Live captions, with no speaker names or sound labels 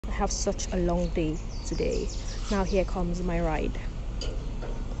have such a long day today. Now here comes my ride.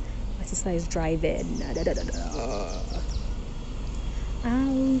 My sister is driving.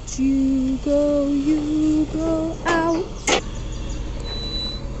 Out you go out.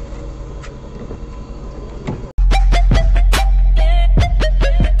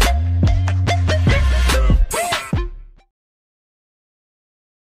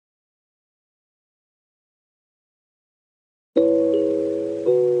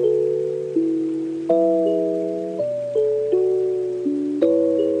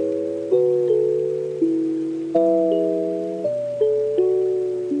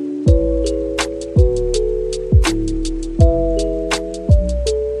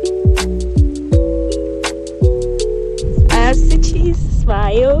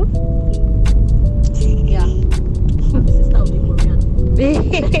 Smile. Yeah. This is now the Korean.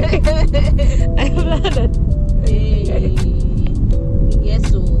 I'm glad that. Hey. Yes,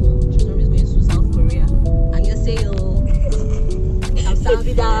 so Children is going to South Korea. And you say, oh, I'm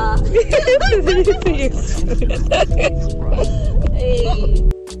Savida. Hey.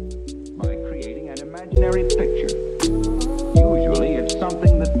 By creating an imaginary picture. Usually it's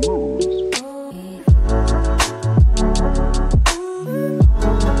something that moves.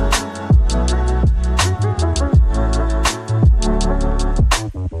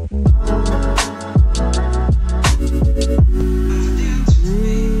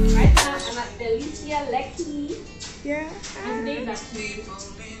 Yeah. And today is actually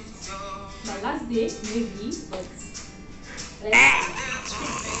my last day, maybe, but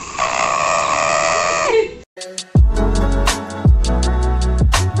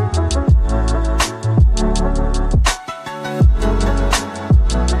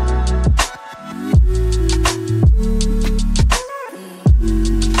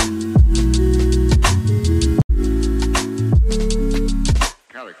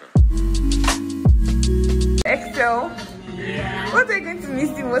Excel, what are you going to miss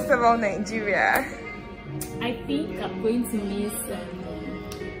the most about Nigeria? I think I'm going to miss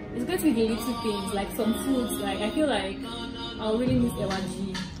it's going to be the little things, like some foods. Like I feel like I'll really miss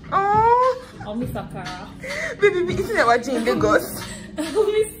Ewaji. Oh, I'll miss Akara. baby, isn't Ewaji in Lagos?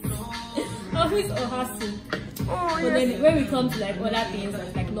 I'll miss Oha soup. Oh, But yes. then when we come to like other things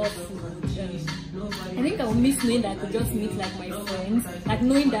like not food, I think I will miss knowing that I could just meet like my friends, like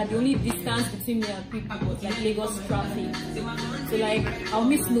knowing that the only distance between me and people was like Lagos traffic. So like I'll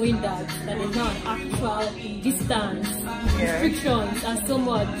miss knowing that there's not an actual distance, restrictions and so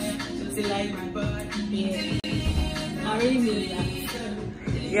much. So like I really miss that.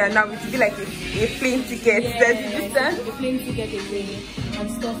 Yeah, now it would be like a plane ticket. There's distance. A plane ticket away and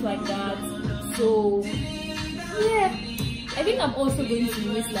stuff like that. So yeah, I think I'm also going to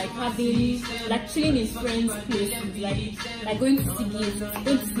miss like having like chilling in friends' places, like going to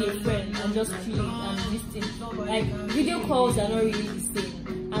see a friend and just chilling and visiting. Like video calls are not really the same.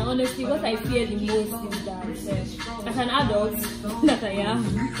 And honestly, what I fear the most is that as an adult that I am,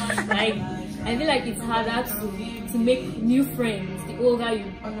 like I feel like it's harder to make new friends the older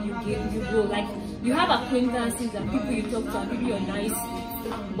you grow. Like you have acquaintances and people you talk to and people you're nice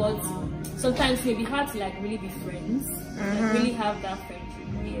with, but sometimes it may be hard to like really be friends, like really have that friendship.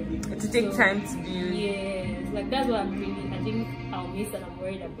 Yeah. To take time to build. Yeah, like that's what I think I'll miss and I'm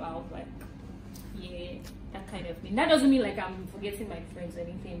worried about. Like, that kind of thing. That doesn't mean like I'm forgetting my friends or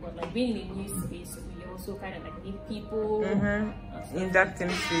anything, but like being in a new space, we also kind of like meet people in that same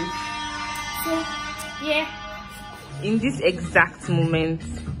space. So, yeah. In this exact moment,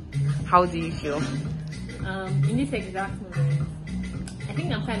 how do you feel? In this exact moment, I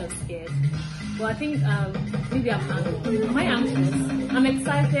think I'm kind of scared. But I think maybe I'm anxious. Am I anxious? I'm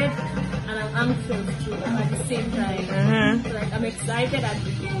excited and I'm anxious too at the same time. So like I'm excited at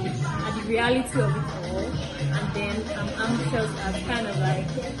the reality of it all, and then I'm anxious as kind of like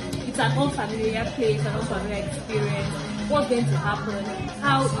it's an unfamiliar place, an unfamiliar experience. What's going to happen?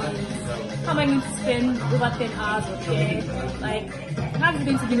 How am I going to spend over 10 hours up there? Like, how is it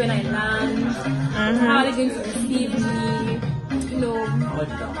going to be when I land? How are they going to receive me? You know,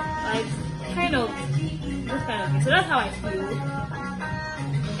 like kind of those kind of things. So that's how I feel.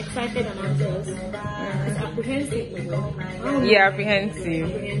 Excited and anxious. It's apprehensive. Yeah, apprehensive.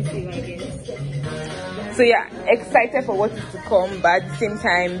 Apprehensive, I guess. So yeah, excited for what is to come, but at the same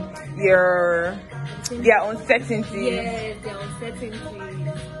time, there are uncertainties. Yes, there are uncertainties.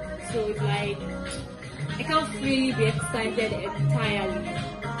 So it's like I can't really be excited entirely,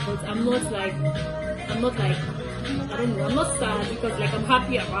 but I'm not like I don't know, I'm not sad because like I'm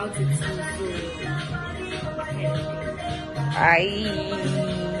happy about it too.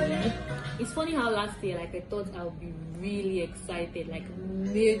 So it's funny how last year, like, I thought I would be really excited, like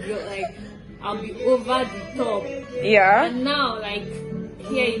major, like I'll be over the top. Yeah. And now, like,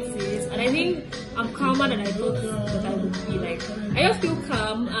 here it is, and I think I'm calmer than I thought that I would be. Like, I just feel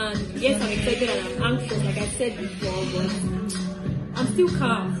calm, and yes, I'm excited and I'm anxious, like I said before, but I'm still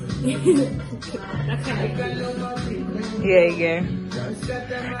calm. That kind of thing. Yeah.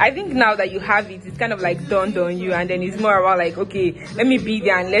 I think now that you have it, it's kind of like dawned on you, and then it's more about like, okay, let me be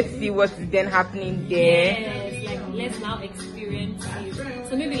there and let's see what is then happening there. Yes, like let's now experience it.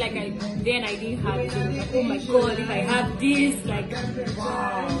 So maybe like I didn't have to, like, oh my god, if I have this, like,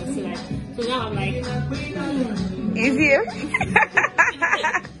 wow. So now I'm like, Easier.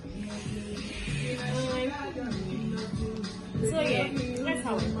 So yeah, that's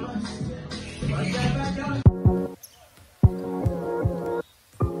how it goes.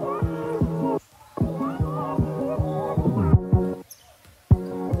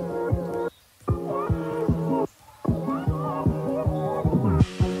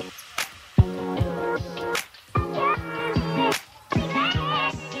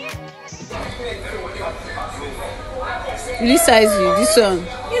 Will you size you this one?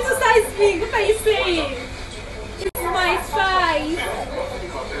 It's a size big. What are you saying? It's my size.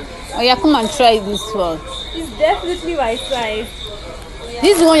 Oh yeah, come and try this one. It's definitely my size.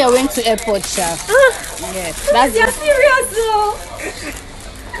 This is the one you're going to airport, Sha. Yes, that's You're serious though.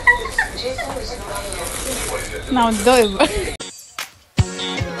 now do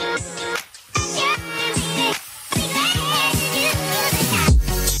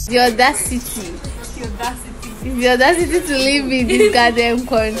the audacity. The audacity to live in this goddamn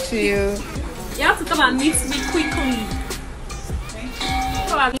country. You have to come and meet me quickly.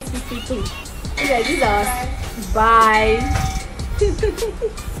 Come and meet me quickly. Yeah, this is ours. Bye.